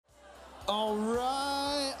All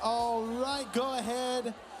right. Go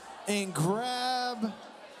ahead and grab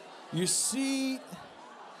your seat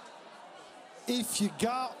if you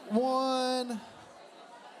got one.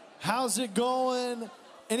 How's it going?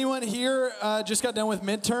 Anyone here just got done with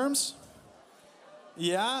midterms?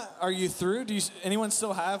 Yeah? Are you through? Anyone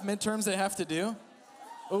still have midterms they have to do?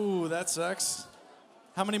 Oh, that sucks.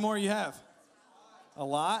 How many more you have? A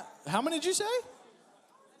lot? How many did you say?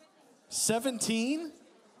 17?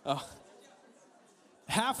 Oh.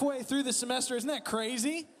 Halfway through the semester, isn't that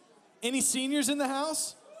crazy? Any seniors in the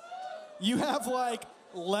house? You have like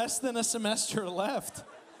less than a semester left.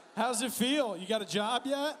 How's it feel? You got a job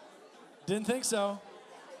yet? Didn't think so.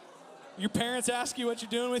 Your parents ask you what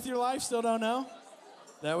you're doing with your life, still don't know?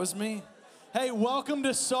 That was me. Hey, welcome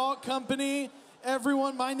to Salt Company.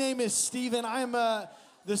 Everyone, my name is Steven. I am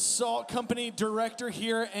the Salt Company director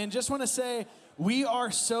here, and just want to say we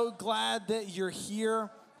are so glad that you're here.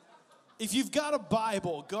 If you've got a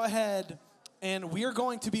Bible, go ahead, and we are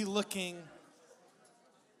going to be looking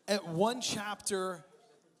at one chapter,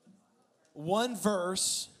 one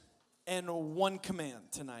verse, and one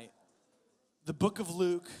command tonight. The book of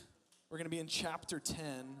Luke, we're going to be in chapter 10.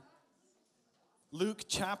 Luke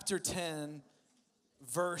chapter 10,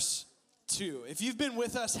 verse 2. If you've been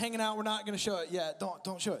with us hanging out, we're not going to show it yet.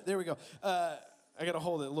 Don't show it. There we go. I got to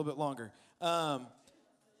hold it a little bit longer.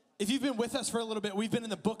 If you've been with us for a little bit, we've been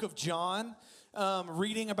in the book of John,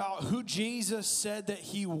 reading about who Jesus said that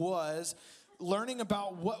he was, learning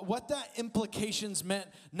about what that implications meant,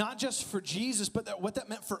 not just for Jesus, but what that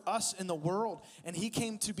meant for us in the world. And he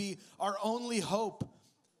came to be our only hope,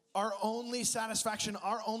 our only satisfaction,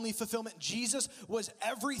 our only fulfillment. Jesus was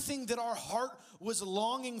everything that our heart was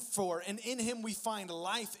longing for. And in him we find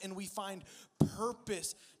life and we find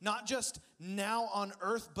purpose, not just now on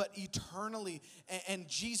earth, but eternally. And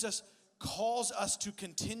Jesus calls us to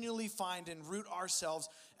continually find and root ourselves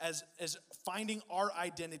as finding our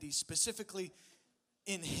identity, specifically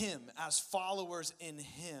in him, as followers in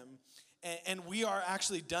him. And we are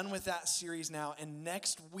actually done with that series now. And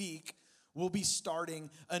next week, we'll be starting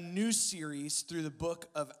a new series through the book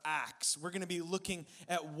of Acts. We're going to be looking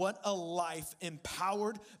at what a life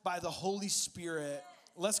empowered by the Holy Spirit.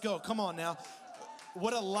 Let's go. Come on now.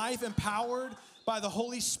 What a life empowered by the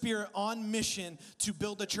Holy Spirit on mission to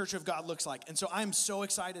build the church of God looks like. And so I'm so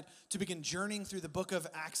excited to begin journeying through the book of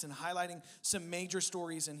Acts and highlighting some major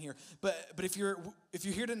stories in here. But if you're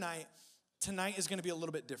here tonight is going to be a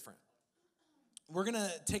little bit different. We're going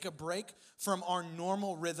to take a break from our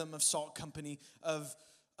normal rhythm of Salt Company of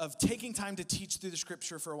taking time to teach through the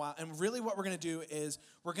scripture for a while. And really what we're going to do is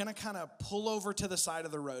we're going to kind of pull over to the side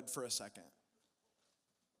of the road for a second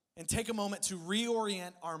and take a moment to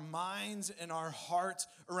reorient our minds and our hearts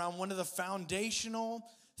around one of the foundational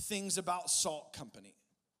things about Salt Company.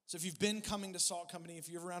 So if you've been coming to Salt Company, if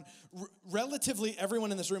you're around, relatively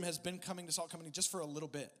everyone in this room has been coming to Salt Company just for a little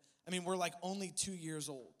bit. I mean, we're like only 2 years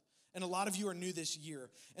old. And a lot of you are new this year.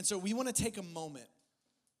 And so we want to take a moment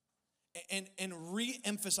and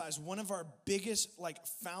re-emphasize one of our biggest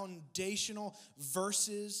foundational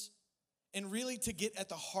verses and really to get at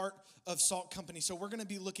the heart of Salt Company. So we're going to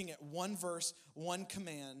be looking at one verse, one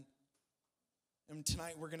command. And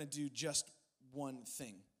tonight we're going to do just one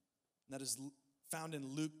thing. And that is found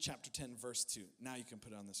in Luke chapter 10, verse 2. Now you can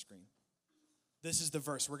put it on the screen. This is the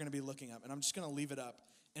verse we're going to be looking up. And I'm just going to leave it up.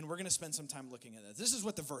 And we're going to spend some time looking at this. This is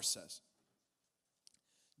what the verse says.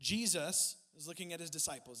 Jesus is looking at his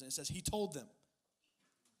disciples, and it says, he told them,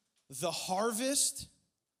 the harvest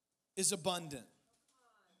is abundant,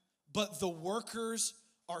 but the workers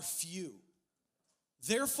are few.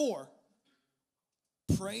 Therefore,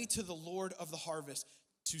 pray to the Lord of the harvest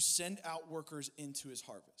to send out workers into his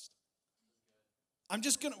harvest.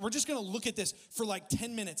 We're just gonna look at this for like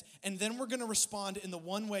 10 minutes, and then we're gonna respond in the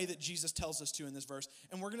one way that Jesus tells us to in this verse.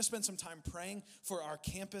 And we're gonna spend some time praying for our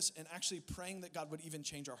campus and actually praying that God would even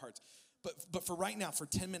change our hearts. But for right now, for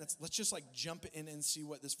 10 minutes, let's just jump in and see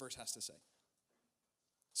what this verse has to say.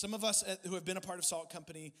 Some of us who have been a part of Salt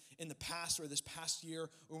Company in the past or this past year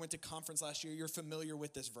or went to conference last year, you're familiar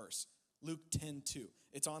with this verse, Luke 10:2.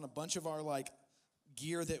 It's on a bunch of our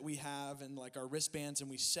gear that we have and our wristbands, and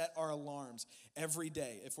we set our alarms every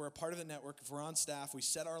day. If we're a part of the network, if we're on staff, we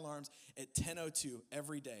set our alarms at 10:02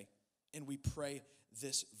 every day, and we pray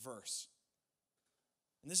this verse.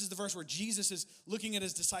 And this is the verse where Jesus is looking at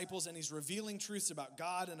his disciples and he's revealing truths about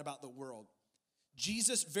God and about the world.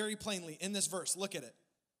 Jesus very plainly in this verse, look at it,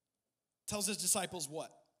 tells his disciples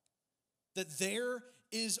what? That there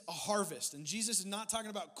is a harvest. And Jesus is not talking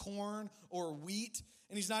about corn or wheat.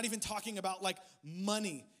 And he's not even talking about like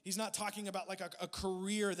money. He's not talking about like a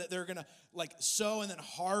career that they're gonna like sow and then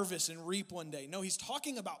harvest and reap one day. No, he's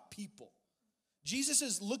talking about people. Jesus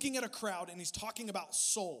is looking at a crowd and he's talking about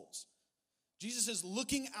souls. Jesus is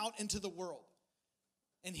looking out into the world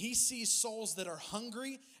and he sees souls that are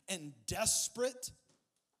hungry and desperate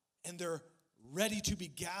and they're ready to be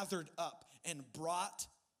gathered up and brought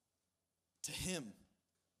to him.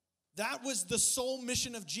 That was the sole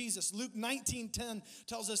mission of Jesus. Luke 19:10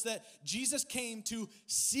 tells us that Jesus came to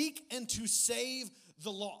seek and to save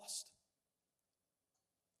the lost.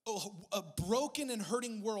 A broken and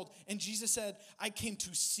hurting world. And Jesus said, I came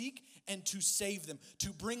to seek and to save them, to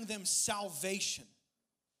bring them salvation.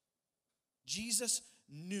 Jesus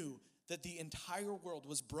knew that the entire world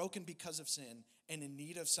was broken because of sin and in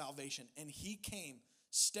need of salvation. And he came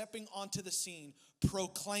stepping onto the scene,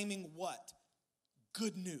 proclaiming what?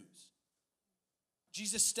 Good news.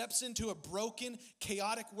 Jesus steps into a broken,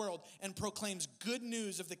 chaotic world and proclaims good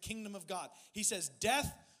news of the kingdom of God. He says,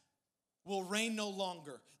 death will reign no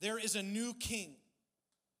longer. There is a new king.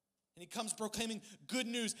 And he comes proclaiming good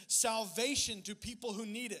news, salvation to people who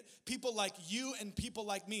need it, people like you and people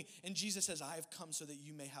like me. And Jesus says, I have come so that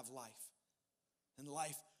you may have life, and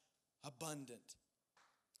life abundant.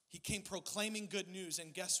 He came proclaiming good news,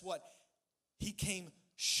 and guess what? He came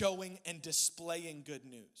showing and displaying good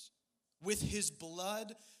news. With his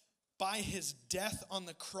blood, by his death on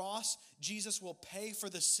the cross, Jesus will pay for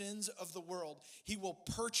the sins of the world. He will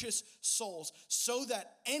purchase souls so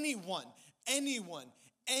that anyone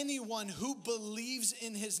who believes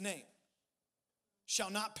in his name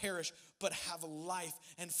shall not perish, but have life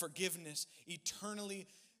and forgiveness, eternally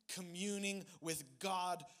communing with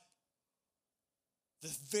God,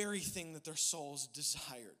 the very thing that their souls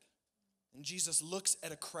desired. And Jesus looks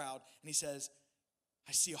at a crowd and he says,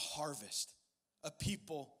 I see a harvest of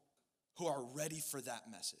people who are ready for that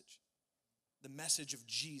message. The message of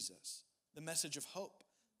Jesus, the message of hope,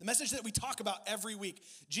 the message that we talk about every week.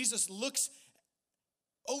 Jesus looks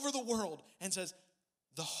over the world and says,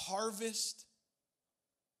 the harvest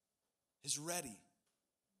is ready.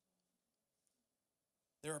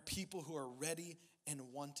 There are people who are ready and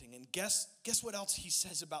wanting. And guess what else he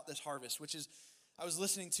says about this harvest, which is, I was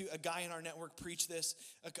listening to a guy in our network preach this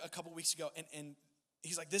a couple weeks ago, and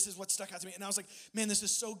he's like, this is what stuck out to me. And I was like, man, this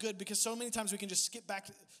is so good, because so many times we can just skip back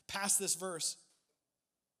past this verse.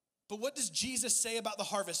 But what does Jesus say about the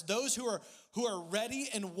harvest? Those who are ready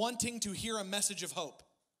and wanting to hear a message of hope.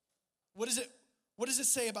 What does it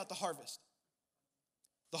say about the harvest?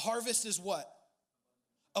 The harvest is what?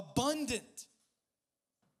 Abundant.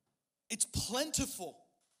 It's plentiful.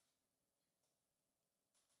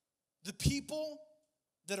 The people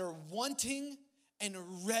that are wanting and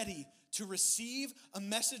ready to receive a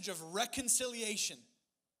message of reconciliation,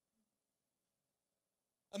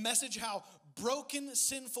 a message how broken,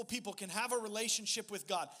 sinful people can have a relationship with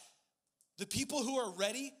God. The people who are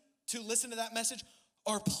ready to listen to that message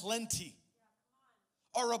are plenty,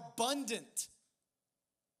 are abundant.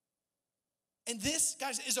 And this,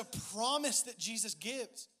 guys, is a promise that Jesus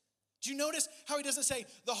gives. Do you notice how he doesn't say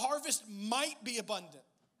the harvest might be abundant?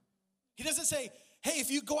 He doesn't say, hey,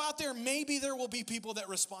 if you go out there, maybe there will be people that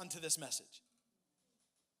respond to this message.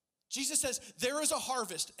 Jesus says there is a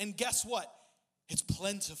harvest, and guess what? It's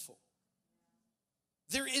plentiful.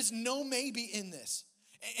 There is no maybe in this.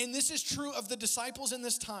 And this is true of the disciples in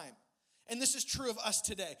this time. And this is true of us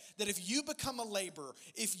today, that if you become a laborer,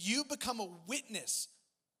 if you become a witness,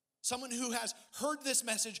 someone who has heard this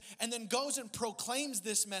message and then goes and proclaims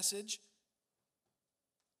this message,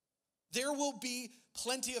 there will be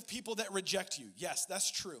plenty of people that reject you. Yes,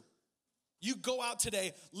 that's true. You go out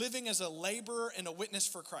today living as a laborer and a witness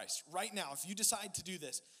for Christ. Right now, if you decide to do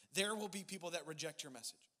this, there will be people that reject your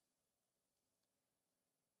message.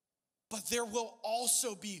 But there will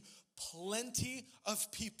also be plenty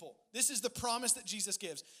of people. This is the promise that Jesus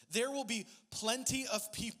gives. There will be plenty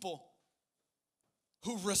of people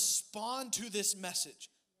who respond to this message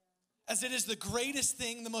as it is the greatest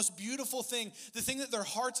thing, the most beautiful thing, the thing that their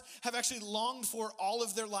hearts have actually longed for all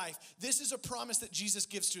of their life. This is a promise that Jesus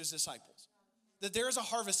gives to his disciples, that there is a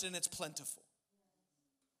harvest and it's plentiful.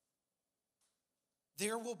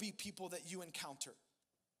 There will be people that you encounter.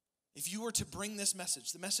 If you were to bring this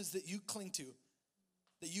message, the message that you cling to,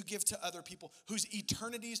 that you give to other people, whose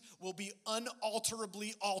eternities will be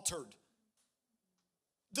unalterably altered.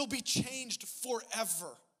 They'll be changed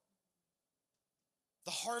forever.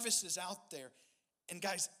 The harvest is out there. And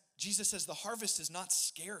guys, Jesus says the harvest is not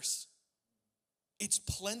scarce. It's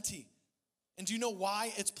plenty. And do you know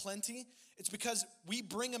why it's plenty? It's because we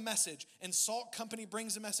bring a message, and Salt Company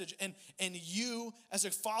brings a message, and you, as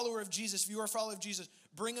a follower of Jesus, if you are a follower of Jesus,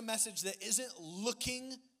 bring a message that isn't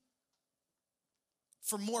looking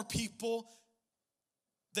for more people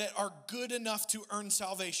that are good enough to earn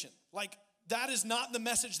salvation. Like, that is not the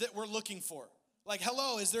message that we're looking for. Like,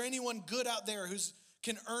 hello, is there anyone good out there who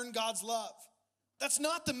can earn God's love? That's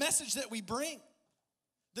not the message that we bring.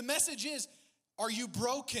 The message is, are you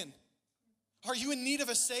broken? Are you in need of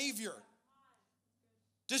a Savior?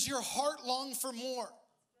 Does your heart long for more?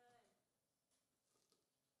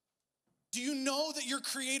 Do you know that your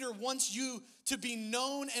Creator wants you to be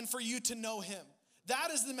known and for you to know Him?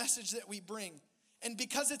 That is the message that we bring. And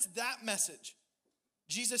because it's that message,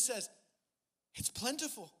 Jesus says, it's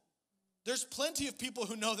plentiful. There's plenty of people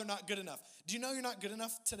who know they're not good enough. Do you know you're not good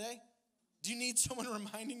enough today? Do you need someone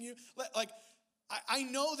reminding you? Like, I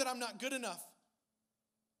know that I'm not good enough.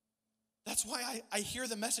 That's why I hear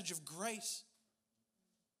the message of grace.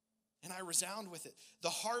 And I resound with it. The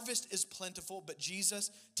harvest is plentiful, but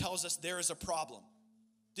Jesus tells us there is a problem.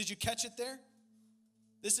 Did you catch it there?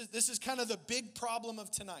 This is kind of the big problem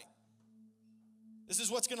of tonight. This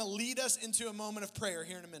is what's going to lead us into a moment of prayer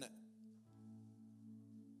here in a minute.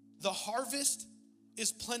 The harvest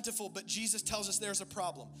is plentiful, but Jesus tells us there's a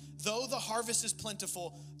problem. Though the harvest is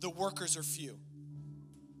plentiful, the workers are few.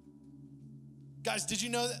 Guys, did you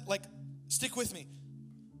know that? Like, stick with me.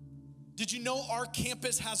 Did you know our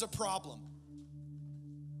campus has a problem?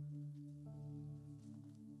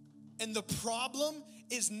 And the problem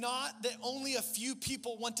is not that only a few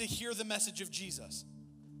people want to hear the message of Jesus.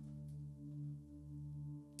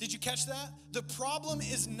 Did you catch that? The problem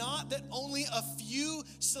is not that only a few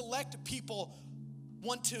select people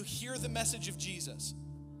want to hear the message of Jesus.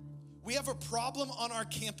 We have a problem on our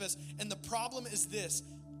campus, and the problem is this.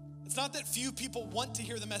 It's not that few people want to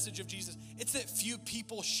hear the message of Jesus. It's that few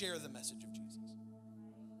people share the message of Jesus.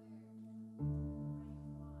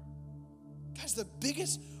 Guys, the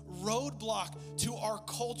biggest roadblock to our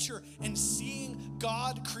culture and seeing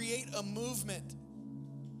God create a movement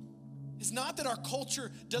is not that our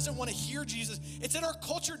culture doesn't want to hear Jesus. It's that our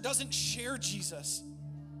culture doesn't share Jesus.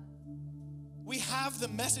 We have the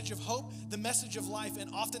message of hope, the message of life,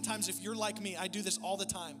 and oftentimes, if you're like me, I do this all the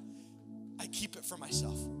time. I keep it for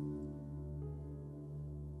myself.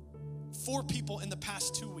 4 people in the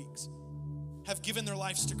past 2 weeks have given their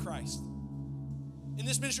lives to Christ. In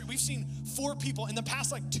this ministry, we've seen 4 people in the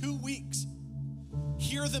past 2 weeks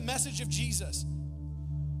hear the message of Jesus,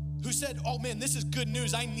 who said, oh man, this is good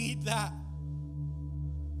news, I need that.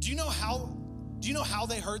 Do you know how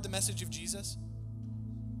they heard the message of Jesus?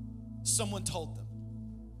 Someone told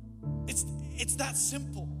them. It's that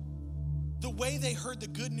simple. The way they heard the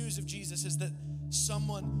good news of Jesus is that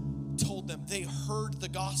someone told them. They heard the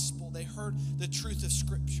gospel. They heard the truth of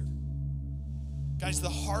Scripture. Guys, the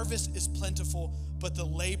harvest is plentiful, but the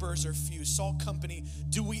laborers are few. Salt Company,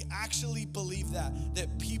 do we actually believe that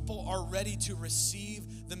people are ready to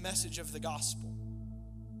receive the message of the gospel?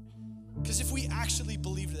 Because if we actually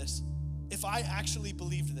believed this, if I actually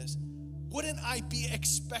believed this, wouldn't I be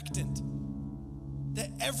expectant that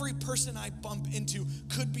every person I bump into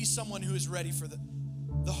could be someone who is ready for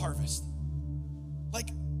the harvest?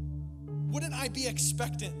 Wouldn't I be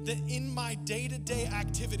expectant that in my day-to-day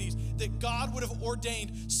activities that God would have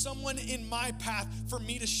ordained someone in my path for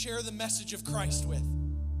me to share the message of Christ with?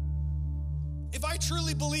 If I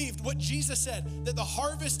truly believed what Jesus said, that the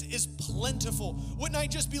harvest is plentiful, wouldn't I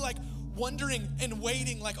just be wondering and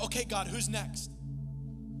waiting okay, God, who's next?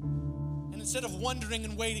 And instead of wondering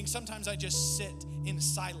and waiting, sometimes I just sit in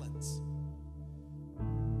silence.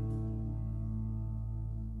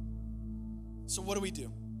 So what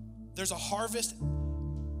do? There's a harvest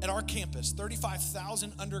at our campus,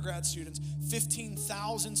 35,000 undergrad students,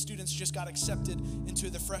 15,000 students just got accepted into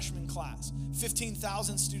the freshman class,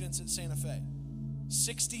 15,000 students at Santa Fe,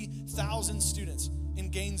 60,000 students in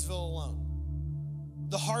Gainesville alone.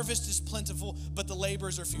 The harvest is plentiful, but the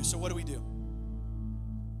laborers are few. So what do?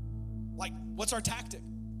 What's our tactic?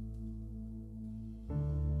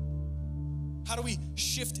 How do we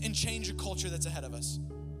shift and change a culture that's ahead of us?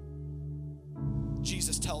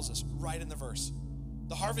 Jesus tells us right in the verse.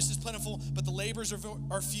 The harvest is plentiful, but the laborers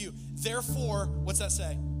are few. Therefore, what's that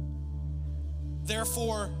say?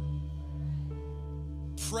 Therefore,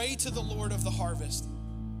 pray to the Lord of the harvest.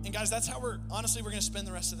 And guys, that's how we're going to spend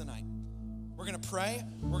the rest of the night. We're going to pray,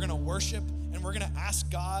 we're going to worship, and we're going to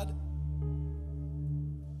ask God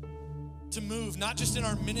to move, not just in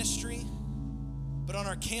our ministry, but on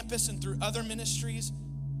our campus and through other ministries.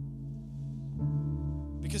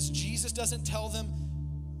 Because Jesus doesn't tell them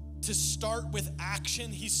to start with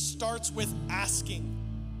action, he starts with asking.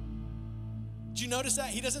 Do you notice that?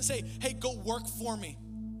 He doesn't say, hey, go work for me.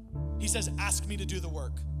 He says, ask me to do the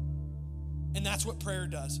work. And that's what prayer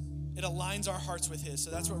does. It aligns our hearts with his.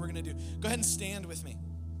 So that's what we're going to do. Go ahead and stand with me.